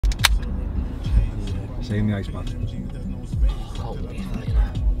say in the ice bath?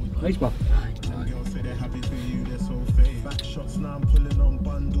 Ice bath?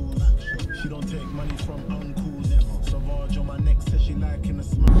 She don't take money from uncles. Savage on my neck says she liking the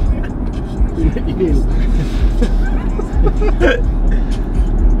smile.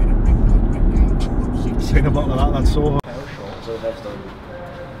 Seen a bottle of that, that's so hot.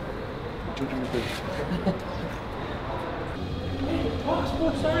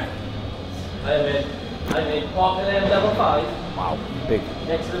 Sorry. I made parking M level 5. Wow, big.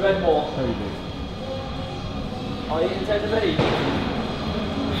 Next to the red ball. Very big. Are you intended to be? You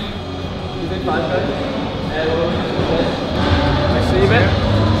big fan, guys? Nice to see you, mate.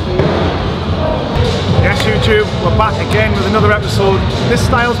 Yes, YouTube, we're back again with another episode. This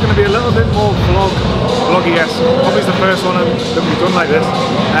style's going to be a little bit more vloggy, yes. Probably the first one that we've done like this.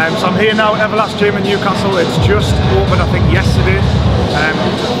 So I'm here now at Everlast gym in Newcastle. It's just opened, I think, yesterday.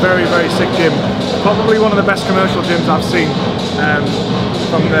 Very, very sick gym. Probably one of the best commercial gyms I've seen.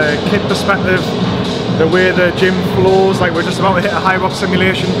 From the kit perspective, the way the gym flows, like we're just about to hit a Hyrox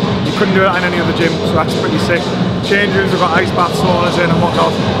simulation. You couldn't do it in any other gym, so that's pretty sick. Change rooms, we've got ice bath saunas in and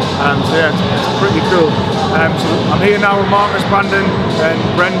whatnot. So yeah, it's pretty cool. So I'm here now with Marcus, Brandon and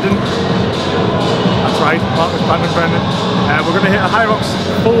Brendan. That's right, Marcus, Brandon, Brendan. We're going to hit a Hyrox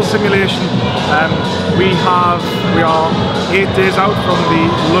full simulation. We are 8 days out from the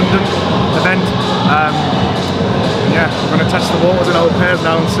London event. Yeah, we're going to test the waters in our pairs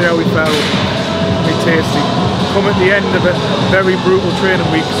now and see how we fare. Be tasty. Come at the end of a very brutal training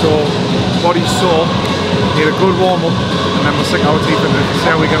week, so body's sore. Need a good warm up, and then we'll sink our teeth into it and see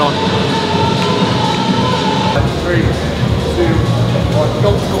how we get on. 3, 2, 1,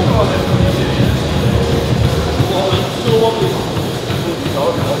 go, go, go.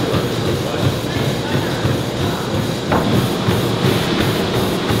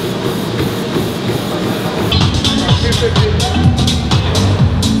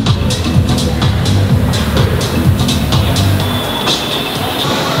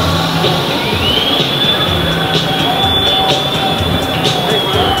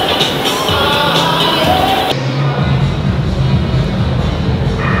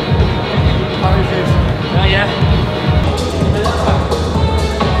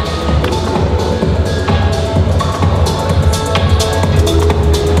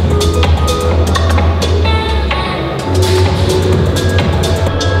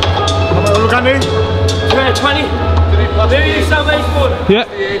 Yeah.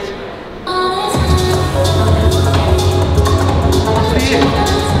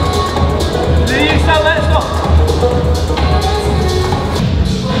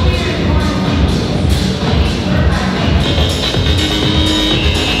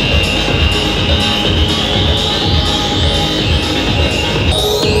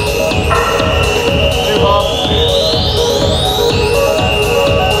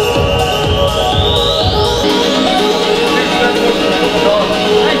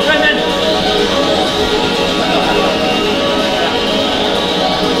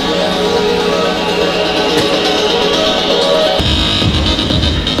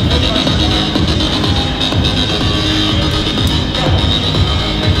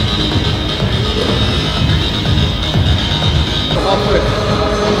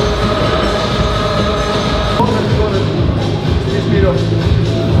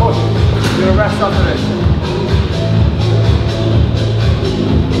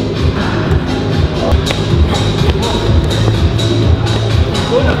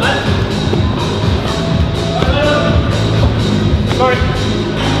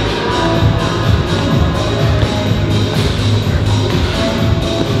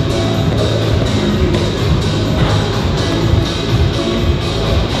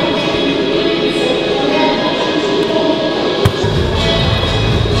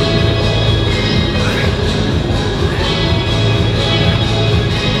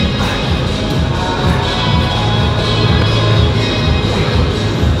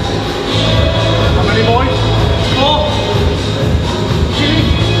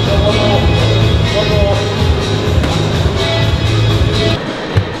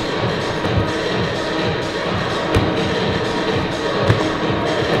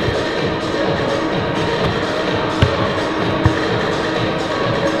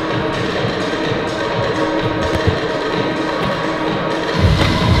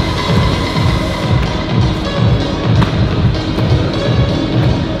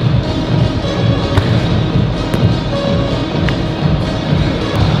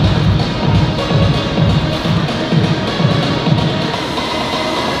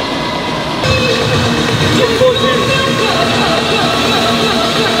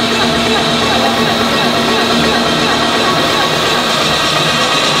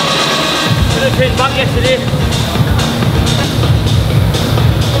 yesterday.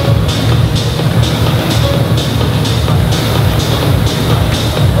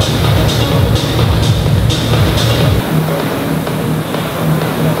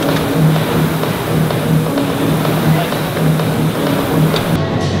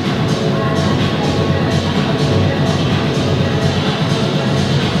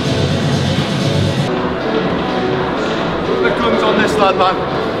 Lad, man,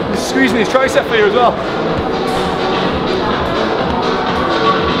 he's squeezing his tricep for you as well.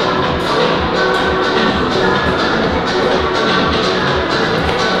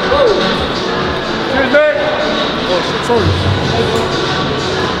 Whoa. Cheers, mate. Oh, sorry.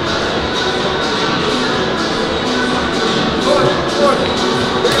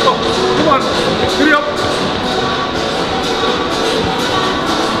 Come on, hurry up.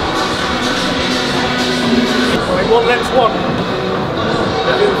 Alright, one next one.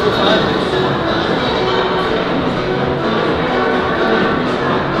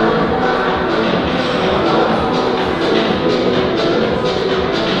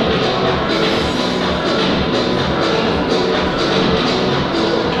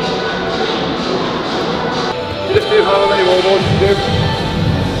 Just do how many more ones you do.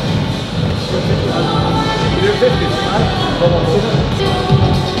 You do 50, right?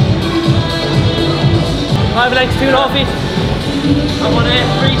 5 legs, 2.5 feet. I'm on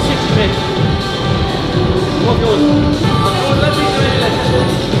 360 feet. What goes? Let me do it.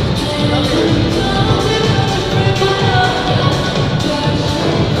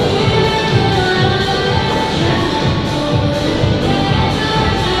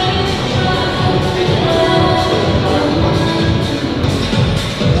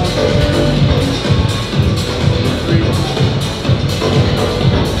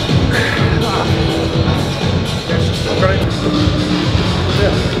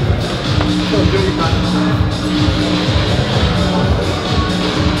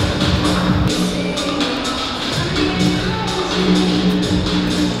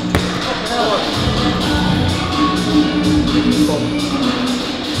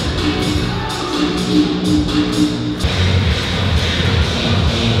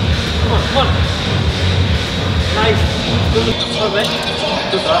 Come on. Nice.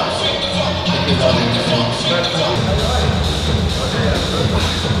 Good that.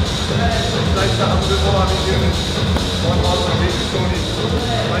 Nice to have a bit more. I mean, doing one more than this is only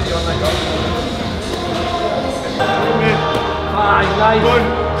 20 on that go. Nice. Good.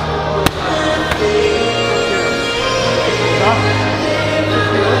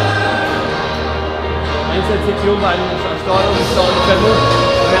 I said 6 young man, I started on the treadmill,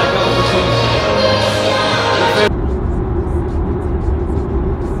 and then I got up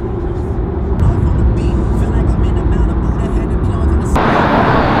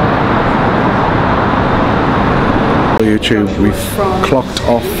the YouTube, we've clocked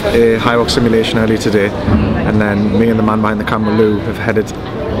off a Hyrox simulation earlier today, and then me and the man behind the camera, Lou, have headed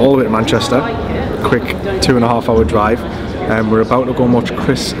all the way to Manchester. Quick 2.5 hour drive. We're about to go and watch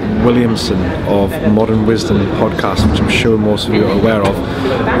Chris Williamson of Modern Wisdom podcast, which I'm sure most of you are aware of.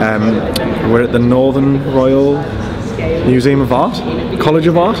 We're at the Northern Royal Museum of Art, College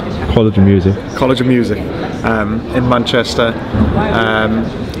of Art? College of Music. College of Music in Manchester.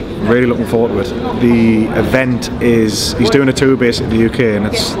 Really looking forward to it. The event is, he's doing a tour basically in the UK, and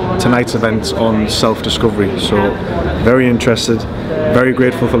it's tonight's event on self-discovery, so very interested, very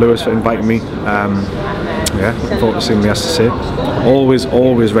grateful for Lewis for inviting me. Yeah, looking forward to seeing what he has to say.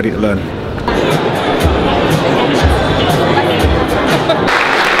 Always ready to learn.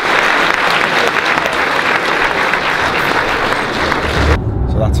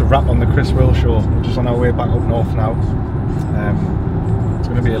 So that's a wrap on the Chris Will show. We're just on our way back up north now. It's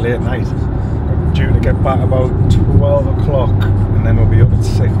going to be a late night. We're due to get back about 12 o'clock, and then we'll be up at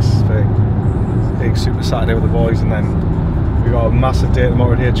 6 for a big Super Saturday with the boys, and then we've got a massive day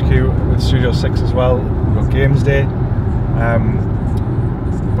tomorrow at HQ with Studio 6 as well. We've got Gamesday.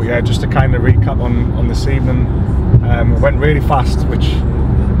 But yeah, just to kind of recap on this evening, it went really fast, which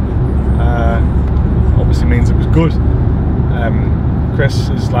obviously means it was good. Chris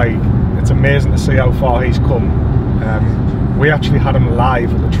is like, it's amazing to see how far he's come. We actually had him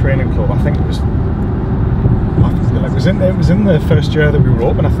live at the training club. I think it was it was in the first year that we were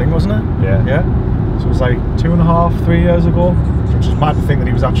open, I think, wasn't it? Yeah. So it was like 2.5, 3 years ago, which is mad to think that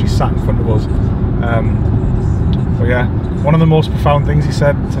he was actually sat in front of us. But yeah, one of the most profound things he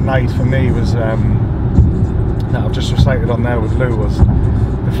said tonight for me was that I've just recited on there with Lou, was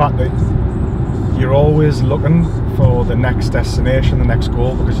the fact that you're always looking for the next destination, the next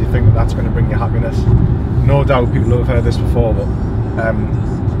goal, because you think that that's going to bring you happiness. No doubt people have heard this before, but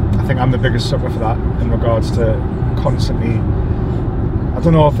I I think I'm the biggest sucker for that in regards to constantly, I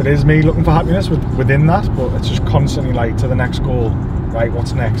don't know if it is me looking for happiness within that, but it's just constantly like to the next goal, right,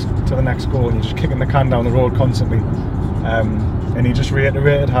 what's next, to the next goal, and you're just kicking the can down the road constantly. And he just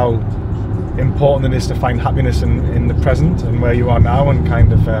reiterated how important it is to find happiness in the present and where you are now, and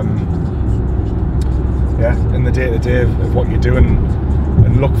kind of yeah, in the day-to-day of what you're doing,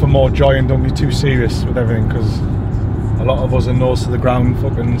 and look for more joy and don't be too serious with everything, because a lot of us are nose to the ground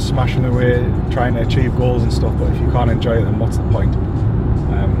fucking smashing away trying to achieve goals and stuff, but if you can't enjoy it, then what's the point?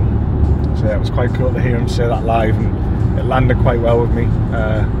 So yeah, it was quite cool to hear him say that live, and it landed quite well with me.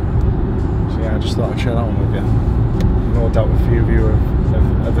 So yeah, I just thought I'd share that one with you. No doubt a few of you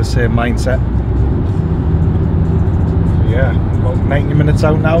have the same mindset. So yeah, about 90 minutes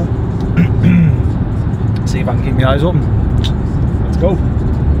out now. See if I can keep my eyes open. Let's go.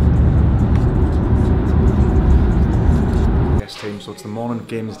 Yes team, so it's the morning of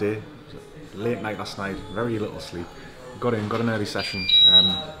Gamesday. Late night last night, very little sleep. Got an early session.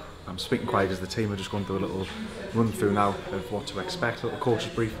 I'm speaking quiet because the team are just going through a little run through now of what to expect, a little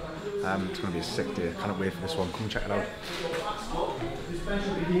coach's brief. It's going to be a sick day, can't wait for this one, come and check it out. This bench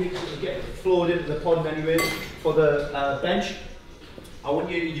will be here to get flowed into the pond anyway. For the bench, I want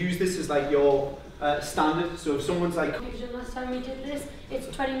you to use this as like your standard, so if someone's like... Last time we did this, it's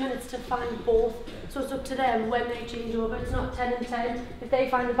 20 minutes to find both, so it's up to them when they change over. It's not 10 and 10. If they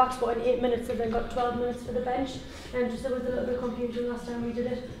find the back spot in 8 minutes, they've then got 12 minutes for the bench. And just there was a little bit of confusion last time we did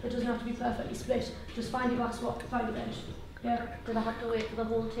it. It doesn't have to be perfectly split. Just find your back spot, find your bench. Yeah. Did I have to wait for the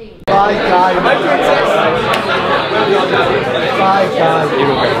whole team? Bye guys. Bye guys.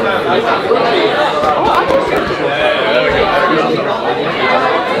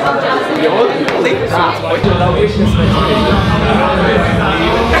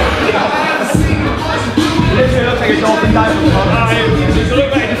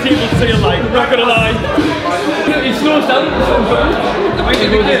 Not gonna lie. He slows down.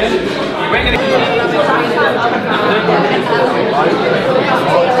 Right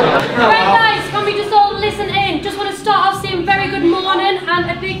guys, can we just all listen in? Just want to start off saying very good morning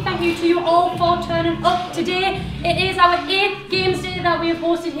and a big thank you to you all for turning up today. It is our 8th Games Day that we have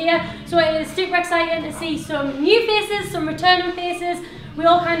hosted here, so it is super exciting to see some new faces, some returning faces. We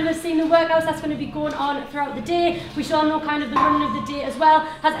all kind of have seen the workouts that's going to be going on throughout the day. We should all know kind of the running of the day as well.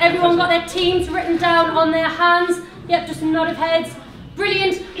 Has everyone got their teams written down on their hands? Yep, just a nod of heads.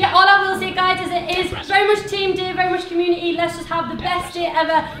 Brilliant. Yeah, all I will say guys is it is very much team day, very much community. Let's just have the best day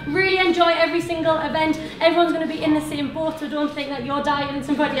ever. Really enjoy every single event. Everyone's going to be in the same boat, so don't think that you're dying and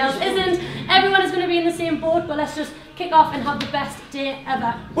somebody else isn't. Everyone is going to be in the same boat, but let's just kick off and have the best day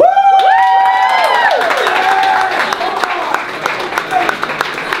ever. Woo!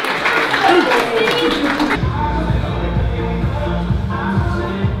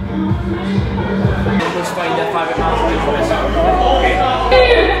 Let's find that 5 miles away from us.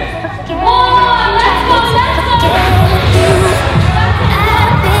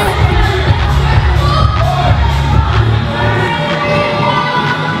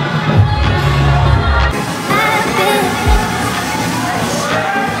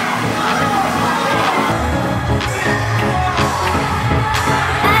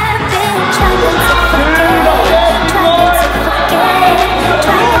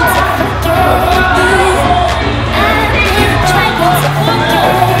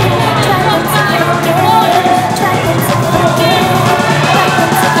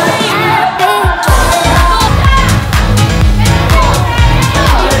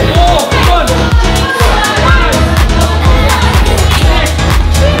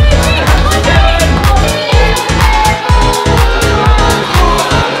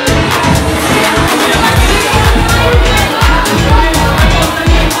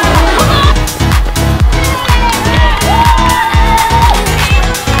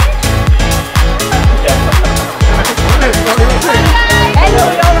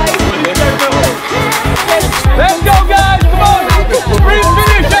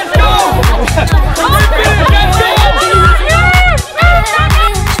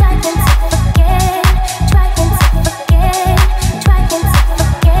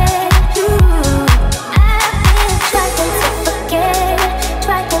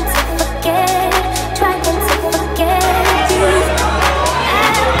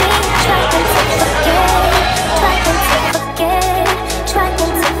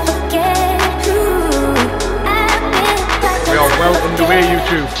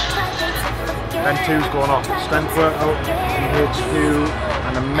 Then 2's going off. Strength workout, HQ,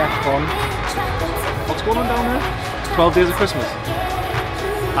 and a Metcon. What's going on down there? 12 Days of Christmas.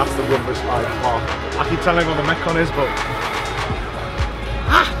 That's the roughest by far. I keep telling you what the Metcon is, but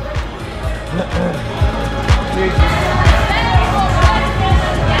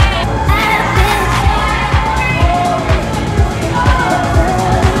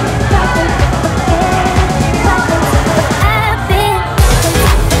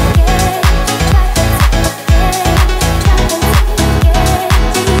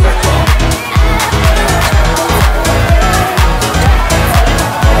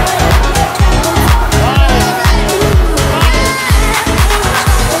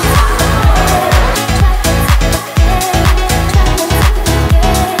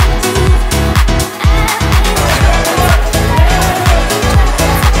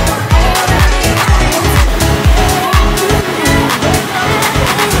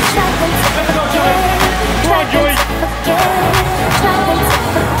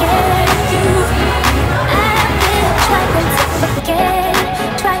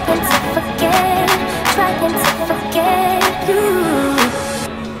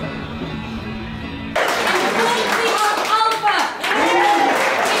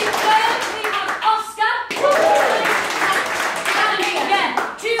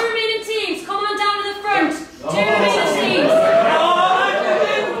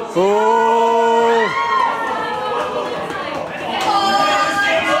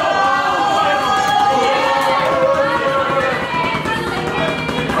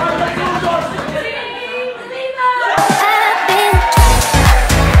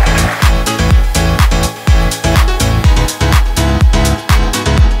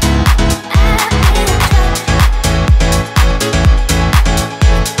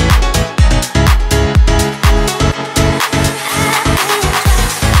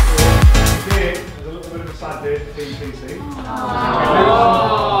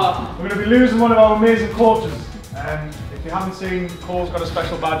We're going to be losing one of our amazing coaches. If you haven't seen, Cole's got a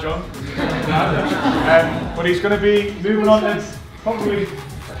special badge on. But he's going to be moving on to probably a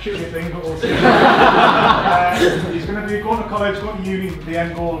shitty thing, but we'll see. He's going to be going to college, going to uni, with the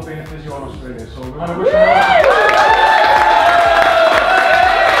end goal of being a physio in Australia. So we want to wish him all.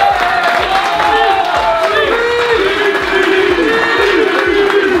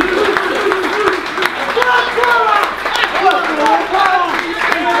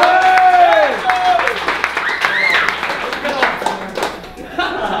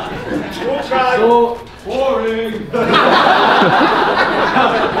 So boring.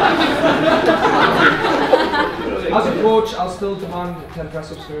 As a coach, I'll still demand 10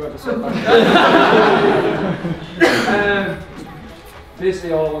 press-ups for whoever said that.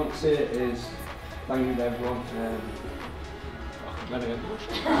 Basically, all I want to say is thank you to everyone.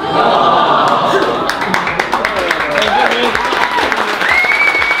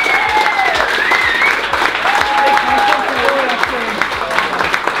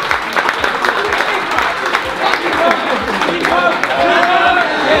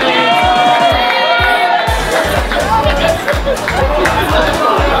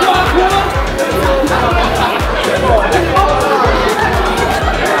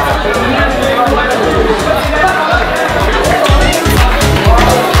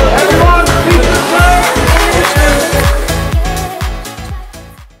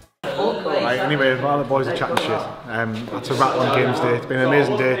 Anyway, while the boys are chatting shit, that's a wrap on Gamesday. It's been an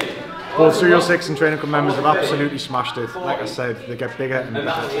amazing day. Both Studio 6 and Training Club members have absolutely smashed it. Like I said, they get bigger and bigger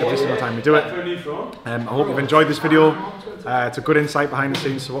every single time we do it. I hope you've enjoyed this video. It's a good insight behind the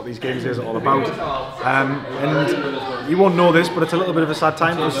scenes to what these games days are all about. And you won't know this, but it's a little bit of a sad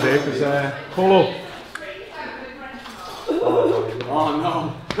time for us today because Colo. Oh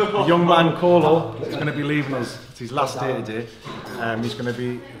no. The young man Colo is going to be leaving us. It's his last day today. He's going to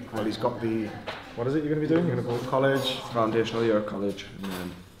be, well, he's got the, what is it you're going to be doing? You're going to go to college? Foundational year of college, and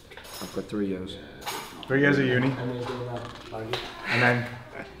then I've got 3 years. 3 years of uni. And then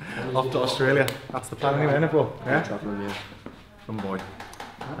off to Australia. That's the plan anyway, isn't it, bro? Yeah? Traveling, yeah. Fun boy.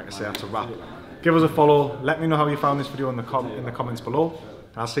 Like I say, that's a wrap. Give us a follow. Let me know how you found this video in the comments below.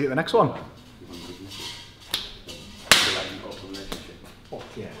 I'll see you at the next one. Oh,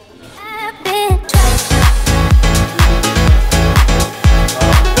 yeah.